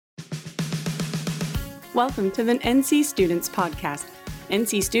Welcome to the NC Students Podcast.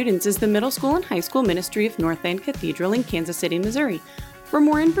 NC Students is the middle school and high school ministry of Northland Cathedral in Kansas City, Missouri. For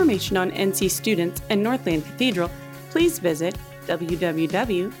more information on NC Students and Northland Cathedral, please visit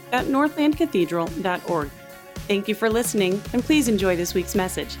www.northlandcathedral.org. Thank you for listening, and please enjoy this week's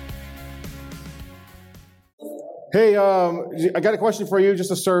message. Hey, I got a question for you,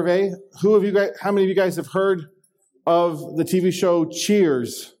 just a survey. How many of you guys have heard of the TV show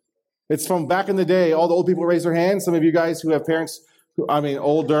Cheers? It's from back in the day. All the old people raise their hands. Some of you guys who have parents,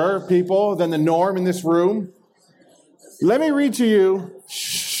 older people than the norm in this room. Let me read to you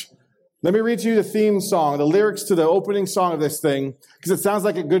the theme song, the lyrics to the opening song of this thing, because it sounds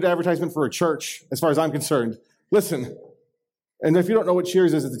like a good advertisement for a church, as far as I'm concerned. Listen. And if you don't know what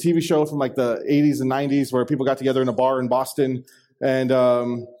Cheers is, it's a TV show from like the 80s and 90s where people got together in a bar in Boston and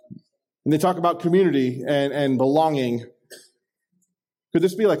they talk about community and belonging. Could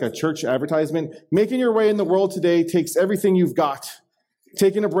this be like a church advertisement? Making your way in the world today takes everything you've got.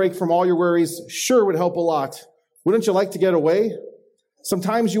 Taking a break from all your worries sure would help a lot. Wouldn't you like to get away?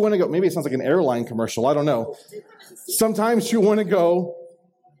 Sometimes you want to go, maybe it sounds like an airline commercial, I don't know. Sometimes you want to go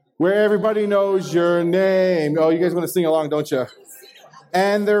where everybody knows your name. Oh, you guys want to sing along, don't you?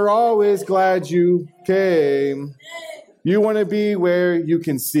 And they're always glad you came. You want to be where you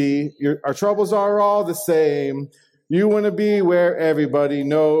can see our troubles are all the same. You want to be where everybody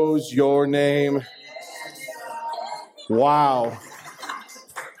knows your name. Wow.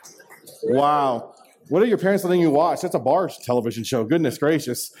 What are your parents letting you watch? That's a bar television show. Goodness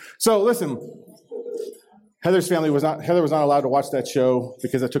gracious. So listen, Heather's family Heather was not allowed to watch that show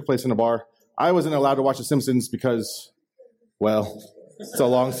because it took place in a bar. I wasn't allowed to watch The Simpsons because, well, it's a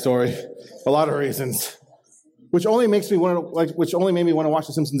long story. A lot of reasons. Which only made me want to watch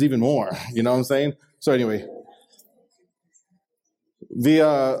The Simpsons even more. You know what I'm saying? So anyway,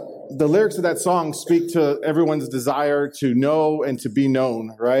 the lyrics of that song speak to everyone's desire to know and to be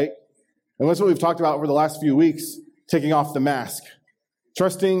known, right? And that's what we've talked about over the last few weeks, taking off the mask.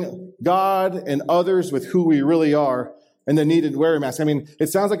 Trusting God and others with who we really are and the need to wear a mask. I mean, it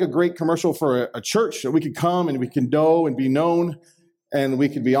sounds like a great commercial for a church that we could come and we can know and be known and we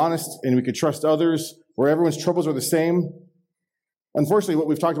could be honest and we could trust others where everyone's troubles are the same. Unfortunately, what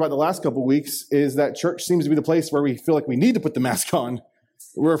we've talked about the last couple of weeks is that church seems to be the place where we feel like we need to put the mask on.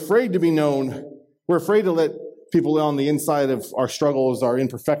 We're afraid to be known. We're afraid to let people on the inside of our struggles, our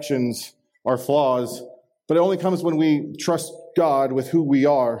imperfections, our flaws. But it only comes when we trust God with who we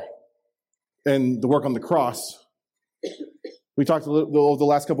are and the work on the cross. We talked the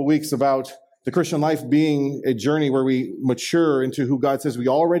last couple of weeks about the Christian life being a journey where we mature into who God says we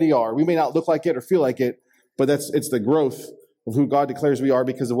already are. We may not look like it or feel like it, but it's the growth of who God declares we are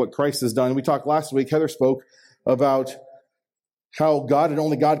because of what Christ has done. We talked last week, Heather spoke about how God and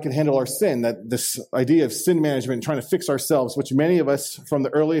only God can handle our sin, that this idea of sin management, trying to fix ourselves, which many of us from the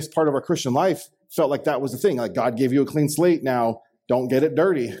earliest part of our Christian life felt like that was the thing. Like, God gave you a clean slate now, don't get it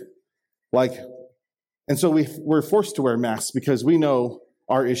dirty. And so we're forced to wear masks because we know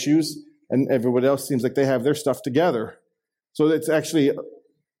our issues and everybody else seems like they have their stuff together. So it's actually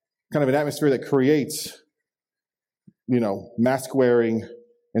kind of an atmosphere that creates, mask wearing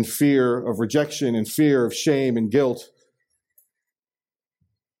and fear of rejection and fear of shame and guilt.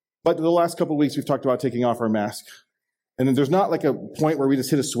 But the last couple of weeks, we've talked about taking off our mask. And then there's not like a point where we just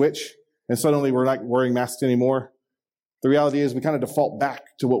hit a switch and suddenly we're not wearing masks anymore. The reality is we kind of default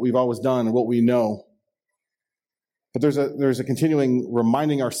back to what we've always done and what we know. But there's a continuing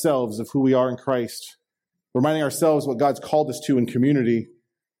reminding ourselves of who we are in Christ, reminding ourselves what God's called us to in community,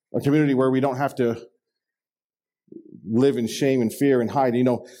 a community where we don't have to live in shame and fear and hide.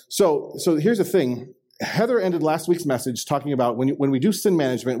 So here's the thing. Heather ended last week's message talking about when we do sin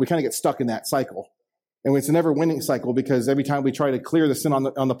management, we kind of get stuck in that cycle. And it's a never-winning cycle because every time we try to clear the sin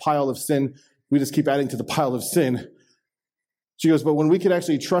on the pile of sin, we just keep adding to the pile of sin. She goes, but when we could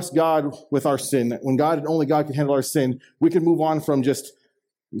actually trust God with our sin, when God and only God can handle our sin, we can move on from just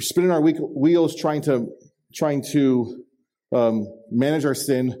spinning our wheels trying to manage our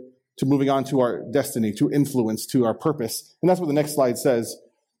sin to moving on to our destiny, to influence, to our purpose. And that's what the next slide says.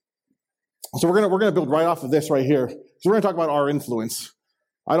 So we're gonna build right off of this right here. So we're gonna talk about our influence.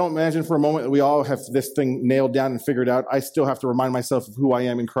 I don't imagine for a moment that we all have this thing nailed down and figured out. I still have to remind myself of who I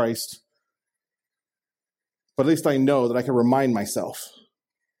am in Christ. But at least I know that I can remind myself.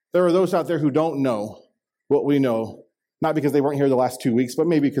 There are those out there who don't know what we know, not because they weren't here the last 2 weeks, but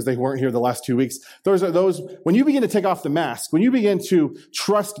maybe because they weren't here the last 2 weeks. Those are those, when you begin to take off the mask, when you begin to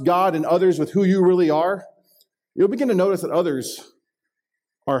trust God and others with who you really are, you'll begin to notice that others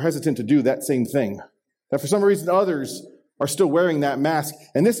are hesitant to do that same thing. That for some reason others are still wearing that mask.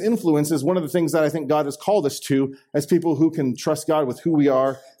 And this influence is one of the things that I think God has called us to as people who can trust God with who we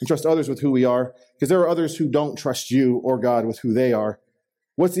are and trust others with who we are, because there are others who don't trust you or God with who they are.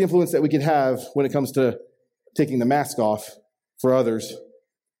 What's the influence that we can have when it comes to taking the mask off for others?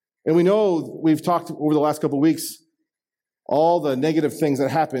 And we know, we've talked over the last couple of weeks, all the negative things that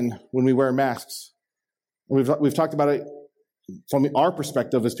happen when we wear masks. We've talked about it from our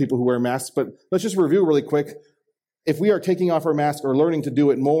perspective as people who wear masks, but let's just review really quick. If we are taking off our mask or learning to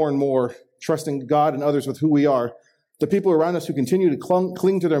do it more and more, trusting God and others with who we are, the people around us who continue to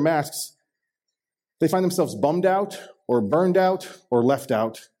cling to their masks, they find themselves bummed out or burned out or left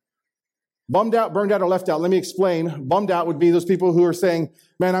out. Bummed out, burned out, or left out. Let me explain. Bummed out would be those people who are saying,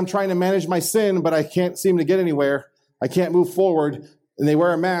 man, I'm trying to manage my sin, but I can't seem to get anywhere. I can't move forward. And they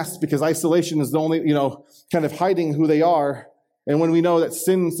wear a mask because isolation is the only, kind of hiding who they are. And when we know that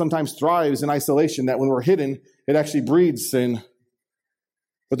sin sometimes thrives in isolation, that when we're hidden, it actually breeds sin.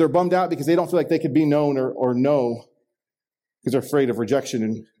 But they're bummed out because they don't feel like they could be known or know, because they're afraid of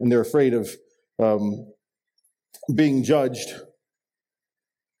rejection and they're afraid of being judged.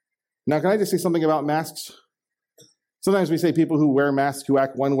 Now, can I just say something about masks? Sometimes we say people who wear masks, who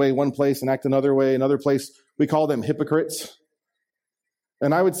act one way, one place, and act another way, another place, we call them hypocrites.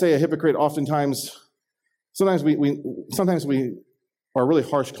 And I would say a hypocrite sometimes we are really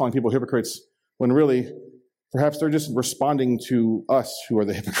harsh calling people hypocrites when really perhaps they're just responding to us who are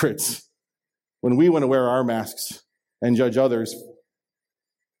the hypocrites. When we want to wear our masks and judge others,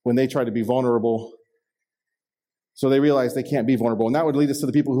 when they try to be vulnerable, so they realize they can't be vulnerable. And that would lead us to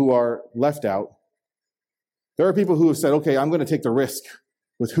the people who are left out. There are people who have said, okay, I'm going to take the risk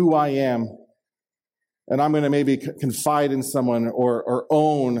with who I am, and I'm going to maybe confide in someone or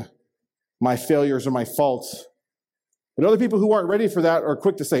own my failures or my faults. But other people who aren't ready for that are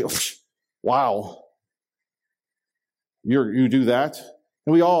quick to say, wow, you do that?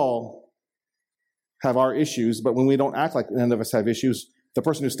 And we all have our issues, but when we don't act like none of us have issues, the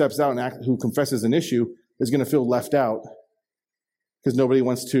person who steps out and who confesses an issue is going to feel left out because nobody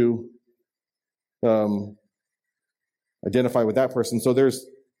wants to identify with that person. So there's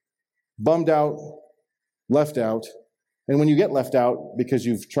bummed out, left out. And when you get left out because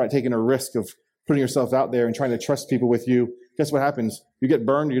you've taken a risk of putting yourself out there and trying to trust people with you, guess what happens? You get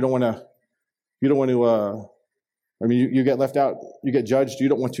burned. You get left out. You get judged. You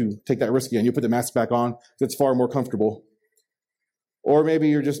don't want to take that risk again. You put the mask back on. It's far more comfortable. Or maybe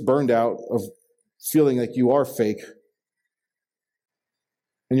you're just burned out of feeling like you are fake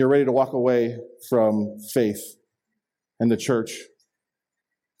and you're ready to walk away from faith and the church.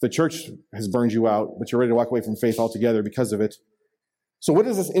 The church has burned you out, but you're ready to walk away from faith altogether because of it. So what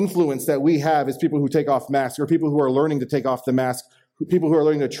is this influence that we have as people who take off masks, or people who are learning to take off the mask, people who are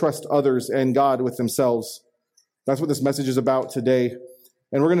learning to trust others and God with themselves? That's what this message is about today.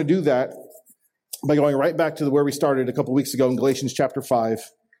 And we're going to do that by going right back to where we started a couple weeks ago in Galatians chapter 5.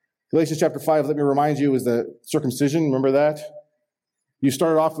 Galatians chapter 5, let me remind you, is the circumcision. Remember that? You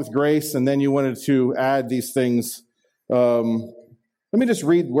started off with grace, and then you wanted to add these things. Let me just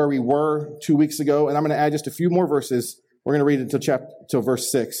read where we were 2 weeks ago, and I'm going to add just a few more verses. We're going to read until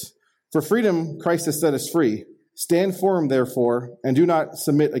verse 6. For freedom, Christ has set us free. Stand firm, therefore, and do not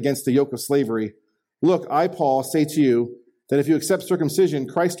submit against the yoke of slavery. Look, I, Paul, say to you that if you accept circumcision,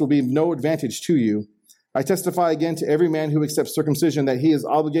 Christ will be of no advantage to you. I testify again to every man who accepts circumcision that he is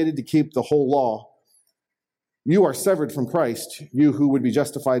obligated to keep the whole law. You are severed from Christ, you who would be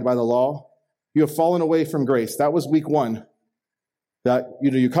justified by the law. You have fallen away from grace. That was week 1. That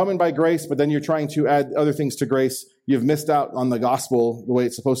you come in by grace, but then you're trying to add other things to grace. You've missed out on the gospel the way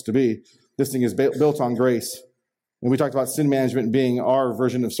it's supposed to be. This thing is built on grace. And we talked about sin management being our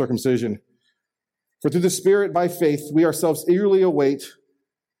version of circumcision. For through the Spirit, by faith, we ourselves eagerly await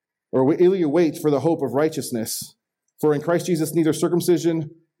for the hope of righteousness. For in Christ Jesus, neither circumcision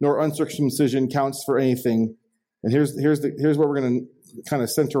nor uncircumcision counts for anything. And here's what we're going to kind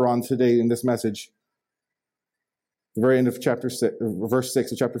of center on today in this message. The very end of verse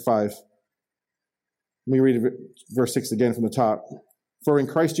 6 of chapter 5. Let me read verse 6 again from the top. For in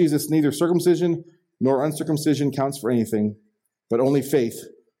Christ Jesus, neither circumcision nor uncircumcision counts for anything, but only faith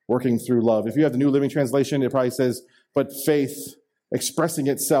working through love. If you have the New Living Translation, it probably says, but faith expressing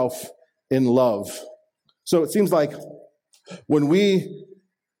itself in love. So it seems like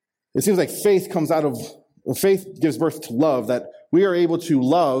faith gives birth to love, that we are able to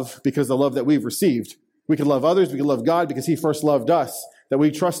love because of the love that we've received. We can love others, we can love God because he first loved us, that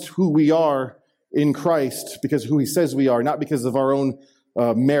we trust who we are in Christ because of who he says we are, not because of our own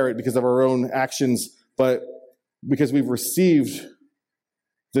merit, because of our own actions, but because we've received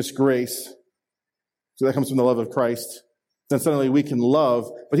this grace. So that comes from the love of Christ. then suddenly we can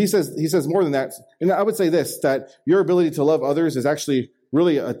love. But he says more than that. And I would say this, that your ability to love others is actually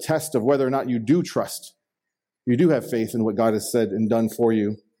really a test of whether or not you do trust. You do have faith in what God has said and done for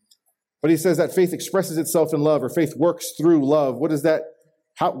you. But he says that faith expresses itself in love, or faith works through love. What does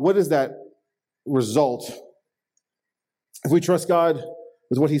that result? If we trust God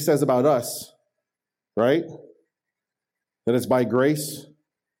with what he says about us, right? That it's by grace,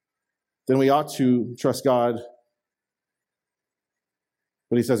 then we ought to trust God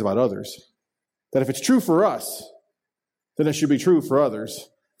what he says about others. That if it's true for us, then it should be true for others.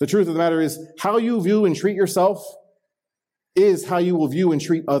 The truth of the matter is, how you view and treat yourself is how you will view and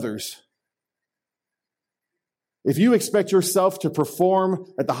treat others. If you expect yourself to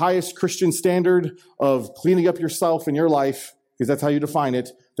perform at the highest Christian standard of cleaning up yourself in your life, because that's how you define it,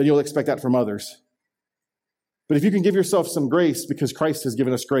 then you'll expect that from others. But if you can give yourself some grace because Christ has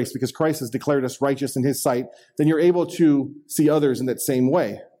given us grace, because Christ has declared us righteous in his sight, then you're able to see others in that same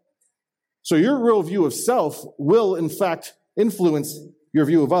way. So your real view of self will, in fact, influence your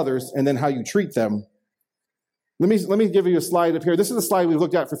view of others and then how you treat them. Let me give you a slide up here. This is a slide we've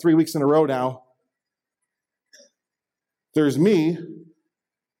looked at for 3 weeks in a row now. There's me.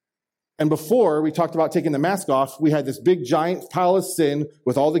 And before we talked about taking the mask off, we had this big giant pile of sin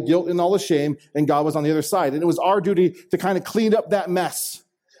with all the guilt and all the shame, and God was on the other side. And it was our duty to kind of clean up that mess.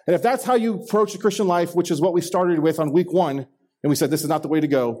 And if that's how you approach the Christian life, which is what we started with on week 1, and we said this is not the way to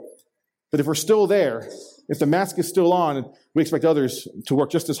go, that if we're still there, if the mask is still on, we expect others to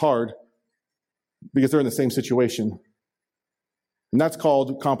work just as hard because they're in the same situation. And that's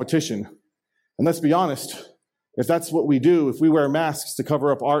called competition. And let's be honest, if that's what we do, if we wear masks to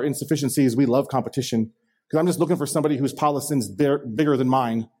cover up our insufficiencies, we love competition. Because I'm just looking for somebody whose pile of sin's bigger than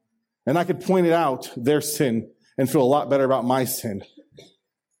mine. And I could point it out, their sin, and feel a lot better about my sin.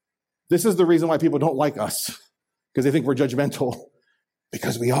 This is the reason why people don't like us. Because they think we're judgmental.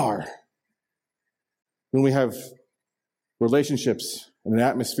 Because we are. When we have relationships and an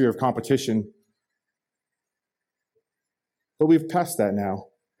atmosphere of competition. But we've passed that now.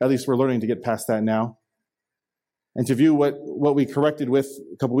 At least we're learning to get past that now. And to view what we corrected with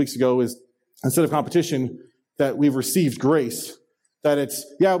a couple weeks ago is, instead of competition, that we've received grace. That it's,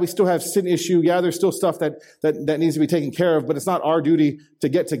 yeah, we still have sin issue. Yeah, there's still stuff that needs to be taken care of, but it's not our duty to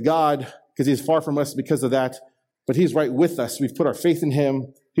get to God because he's far from us because of that. But he's right with us. We've put our faith in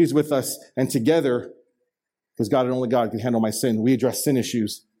him. He's with us. And together, because God and only God can handle my sin, we address sin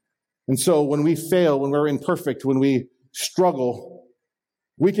issues. And so when we fail, when we're imperfect, when we struggle,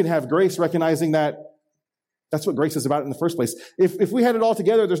 we can have grace, recognizing that that's what grace is about in the first place. If we had it all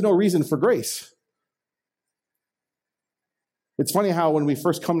together, there's no reason for grace. It's funny how when we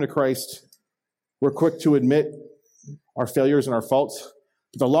first come to Christ, we're quick to admit our failures and our faults.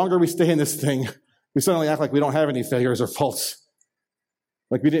 But the longer we stay in this thing, we suddenly act like we don't have any failures or faults.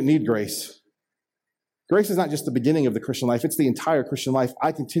 Like we didn't need grace. Grace is not just the beginning of the Christian life. It's the entire Christian life.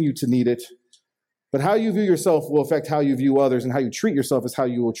 I continue to need it. But how you view yourself will affect how you view others, and how you treat yourself is how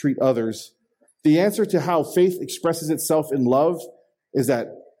you will treat others. The answer to how faith expresses itself in love is that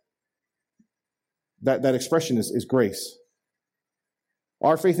expression is grace.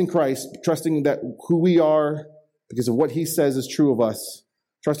 Our faith in Christ, trusting that who we are because of what he says is true of us,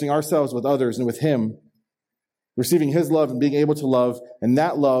 trusting ourselves with others and with him, receiving his love and being able to love, and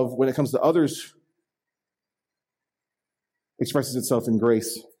that love, when it comes to others, expresses itself in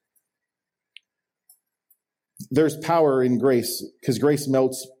grace. There's power in grace because grace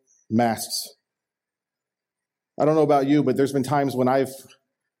melts masks. I don't know about you, but there's been times when I've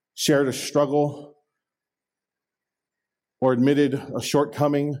shared a struggle or admitted a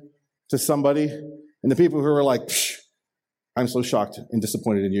shortcoming to somebody, and the people who are like, I'm so shocked and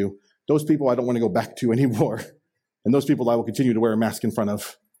disappointed in you, those people I don't want to go back to anymore. And those people I will continue to wear a mask in front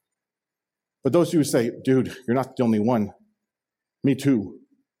of. But those who say, dude, you're not the only one. Me too.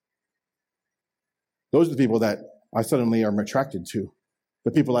 Those are the people that I suddenly am attracted to.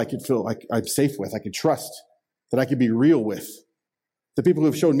 The people I could feel like I'm safe with, I could trust, that I could be real with. The people who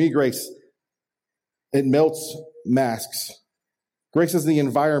have shown me grace, it melts masks. Grace is the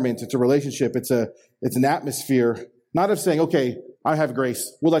environment. It's a relationship. It's an atmosphere. Not of saying, okay, I have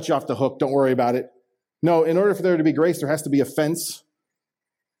grace. We'll let you off the hook. Don't worry about it. No, in order for there to be grace, there has to be offense.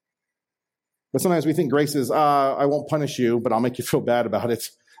 But sometimes we think grace is, I won't punish you, but I'll make you feel bad about it.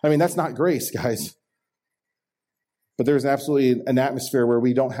 I mean, that's not grace, guys. But there's absolutely an atmosphere where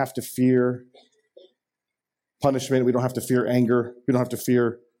we don't have to fear punishment. We don't have to fear anger. We don't have to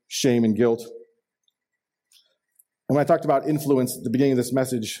fear shame and guilt. And when I talked about influence at the beginning of this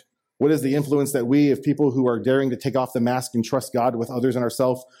message, what is the influence that we, as people who are daring to take off the mask and trust God with others and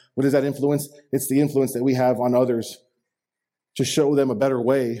ourselves, what is that influence? It's the influence that we have on others. to show them a better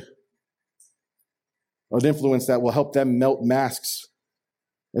way, an influence that will help them melt masks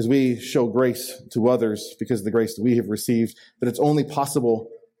as we show grace to others because of the grace that we have received, that it's only possible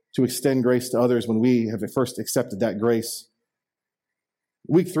to extend grace to others when we have first accepted that grace.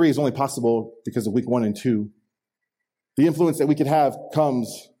 Week 3 is only possible because of week 1 and 2. The influence that we could have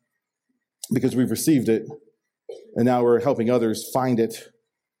comes because we've received it, and now we're helping others find it.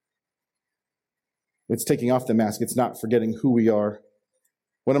 It's taking off the mask. It's not forgetting who we are.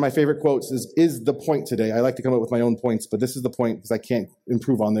 One of my favorite quotes is the point today. I like to come up with my own points, but this is the point because I can't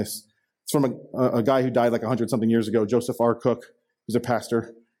improve on this. It's from a guy who died like 100-something years ago, Joseph R. Cook, who's a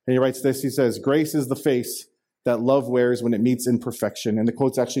pastor. And he writes this. He says, "Grace is the face that love wears when it meets imperfection." And the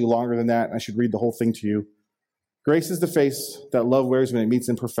quote's actually longer than that. I should read the whole thing to you. "Grace is the face that love wears when it meets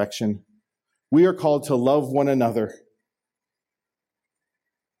imperfection. We are called to love one another.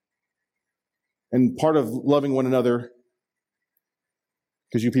 And part of loving one another,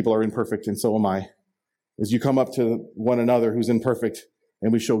 because you people are imperfect and so am I, is you come up to one another who's imperfect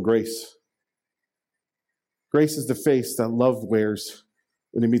and we show grace. Grace is the face that love wears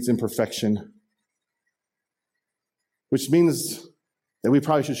when it meets imperfection, which means that we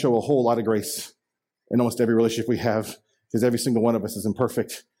probably should show a whole lot of grace in almost every relationship we have, because every single one of us is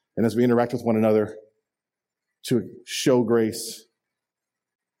imperfect. And as we interact with one another, to show grace.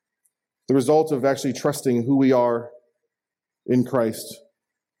 The result of actually trusting who we are in Christ,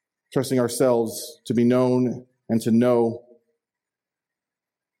 trusting ourselves to be known and to know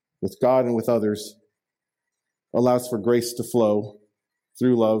with God and with others, allows for grace to flow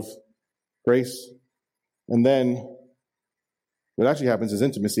through love, grace. And then what actually happens is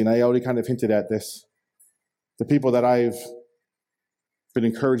intimacy, and I already kind of hinted at this. The people that I've been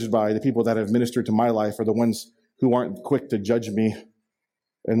encouraged by, the people that have ministered to my life, are the ones who aren't quick to judge me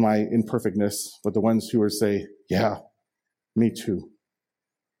and my imperfectness, but the ones who would say, yeah, me too.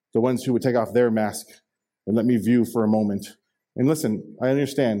 The ones who would take off their mask and let me view for a moment. And listen, I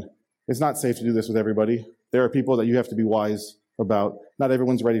understand it's not safe to do this with everybody. There are people that you have to be wise about. Not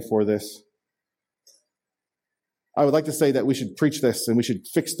everyone's ready for this. I would like to say that we should preach this and we should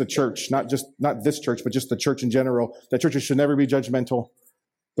fix the church, not this church, but just the church in general, that churches should never be judgmental.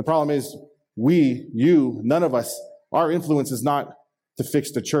 The problem is none of us, our influence is not to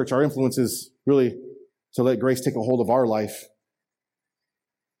fix the church. Our influence is really to let grace take a hold of our life.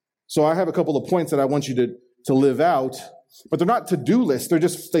 So I have a couple of points that I want you to live out, but they're not to-do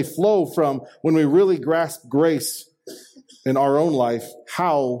lists. They flow from when we really grasp grace in our own life,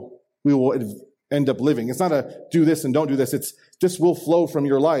 how we will end up living. It's not a do this and don't do this. It's this will flow from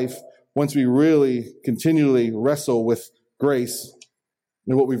your life once we really continually wrestle with grace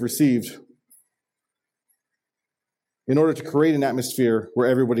and what we've received, in order to create an atmosphere where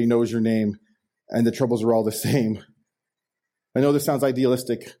everybody knows your name and the troubles are all the same. I know this sounds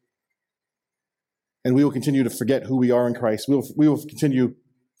idealistic, and we will continue to forget who we are in Christ. We will continue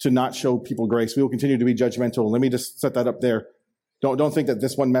to not show people grace. We will continue to be judgmental. Let me just set that up there. Don't think that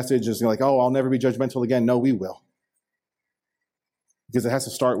this one message is like, oh, I'll never be judgmental again. No, we will. Because it has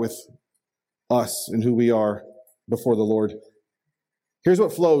to start with us and who we are before the Lord. Here's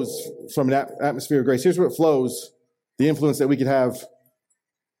what flows from an atmosphere of grace. Here's what flows, the influence that we could have.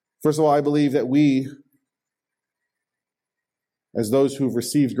 First of all, I believe that we, as those who've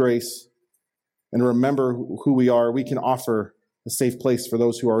received grace and remember who we are, we can offer a safe place for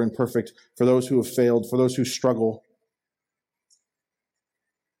those who are imperfect, for those who have failed, for those who struggle.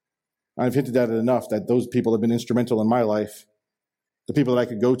 I've hinted at it enough that those people have been instrumental in my life. The people that I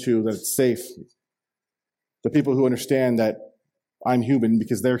could go to, that it's safe. The people who understand that I'm human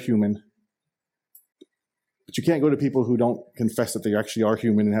because they're human. But you can't go to people who don't confess that they actually are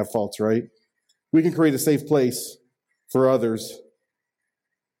human and have faults, right? We can create a safe place for others.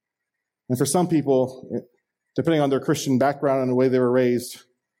 And for some people, depending on their Christian background and the way they were raised,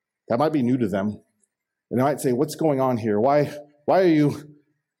 that might be new to them. And they might say, what's going on here? Why are you...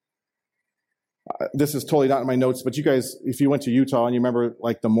 This is totally not in my notes, but you guys, if you went to Utah and you remember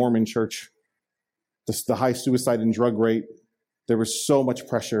like the Mormon church, the high suicide and drug rate, there was so much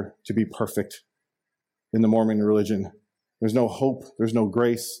pressure to be perfect in the Mormon religion. There's no hope. There's no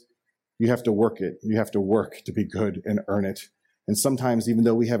grace. You have to work it. You have to work to be good and earn it. And sometimes, even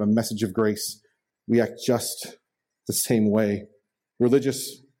though we have a message of grace, we act just the same way.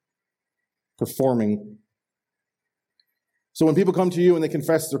 Religious performing. So when people come to you and they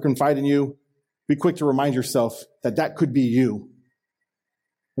confess or confide in you, be quick to remind yourself that that could be you.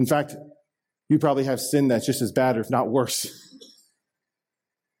 In fact, you probably have sin that's just as bad, or if not worse.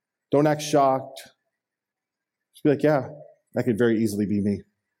 Don't act shocked. Just be like, yeah, that could very easily be me.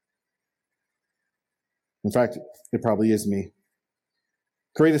 In fact, it probably is me.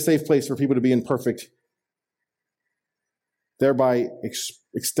 Create a safe place for people to be imperfect, thereby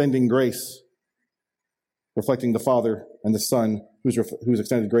extending grace, reflecting the Father and the Son who's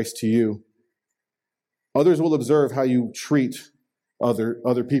extended grace to you. Others will observe how you treat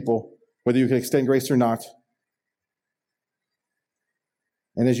other people, whether you can extend grace or not.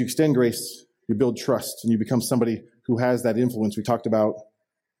 And as you extend grace, you build trust and you become somebody who has that influence we talked about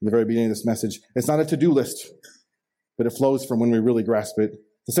in the very beginning of this message. It's not a to-do list, but it flows from when we really grasp it.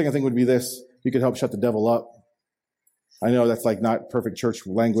 The second thing would be this: you could help shut the devil up. I know that's like not perfect church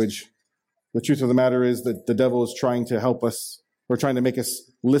language. The truth of the matter is that the devil is trying to help us, or trying to make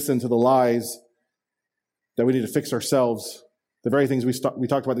us listen to the lies that we need to fix ourselves. The very things we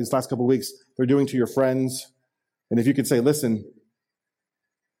talked about these last couple of weeks, they're doing to your friends. And if you could say, listen,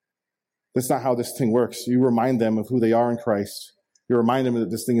 that's not how this thing works. You remind them of who they are in Christ. You remind them that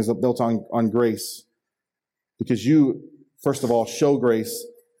this thing is built on grace. Because you, first of all, show grace,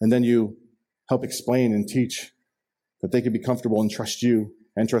 and then you help explain and teach that they can be comfortable and trust you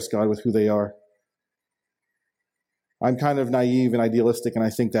and trust God with who they are. I'm kind of naive and idealistic, and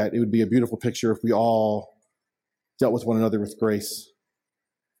I think that it would be a beautiful picture if we all dealt with one another with grace.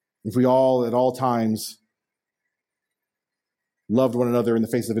 If we all, at all times, loved one another in the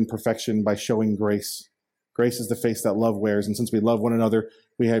face of imperfection by showing grace. Grace is the face that love wears, and since we love one another,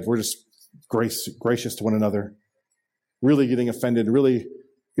 we're just gracious to one another, really getting offended, really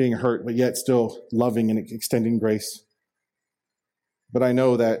being hurt, but yet still loving and extending grace. But I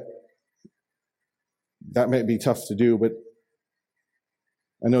know that may be tough to do, but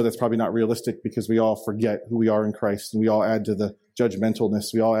I know that's probably not realistic because we all forget who we are in Christ, and we all add to the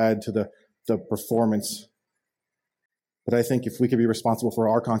judgmentalness. We all add to the performance. But I think if we could be responsible for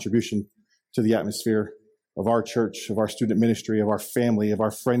our contribution to the atmosphere of our church, of our student ministry, of our family, of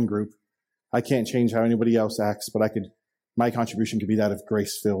our friend group, I can't change how anybody else acts, but my contribution could be that of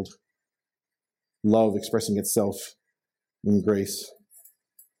grace-filled. Love expressing itself in grace.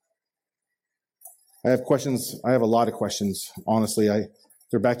 I have questions. I have a lot of questions, honestly.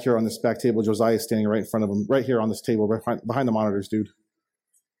 They're back here on this back table. Josiah is standing right in front of them, right here on this table, right behind the monitors, dude.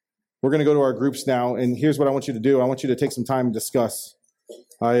 We're going to go to our groups now, and here's what I want you to do. I want you to take some time and discuss.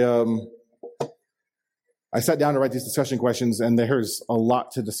 I sat down to write these discussion questions, and there's a lot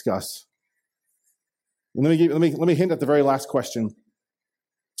to discuss. And let me hint at the very last question.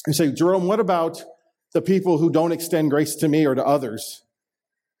 And say, Jerome, what about the people who don't extend grace to me or to others,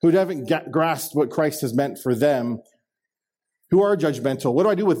 who haven't grasped what Christ has meant for them, who are judgmental? What do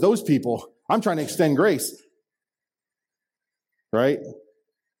I do with those people? I'm trying to extend grace. Right?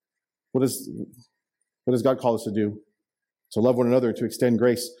 What does God call us to do? To love one another, to extend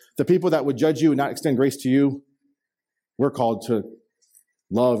grace. The people that would judge you and not extend grace to you, we're called to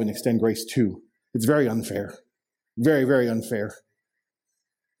love and extend grace to. It's very unfair. Very, very unfair.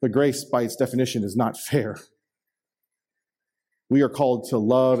 But grace, by its definition, is not fair. We are called to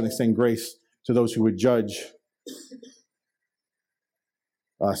love and extend grace to those who would judge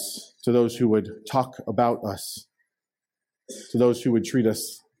us, to those who would talk about us, to those who would treat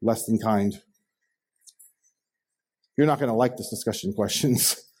us less than kind. You're not going to like this discussion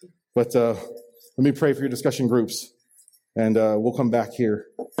questions, but let me pray for your discussion groups, and we'll come back here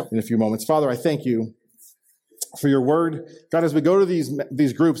in a few moments. Father, I thank you for your word. God, as we go to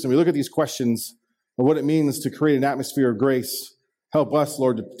these groups and we look at these questions of what it means to create an atmosphere of grace, help us,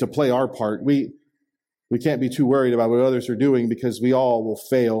 Lord, to play our part. We can't be too worried about what others are doing because we all will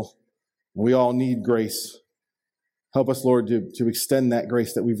fail, and we all need grace. Help us, Lord, to extend that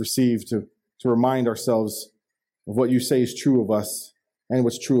grace that we've received, to remind ourselves of what you say is true of us and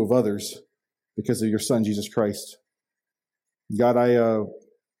what's true of others because of your Son, Jesus Christ. God, I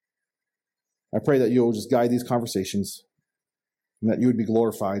pray that you'll just guide these conversations and that you would be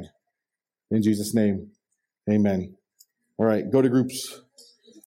glorified. In Jesus' name, amen. All right, go to groups.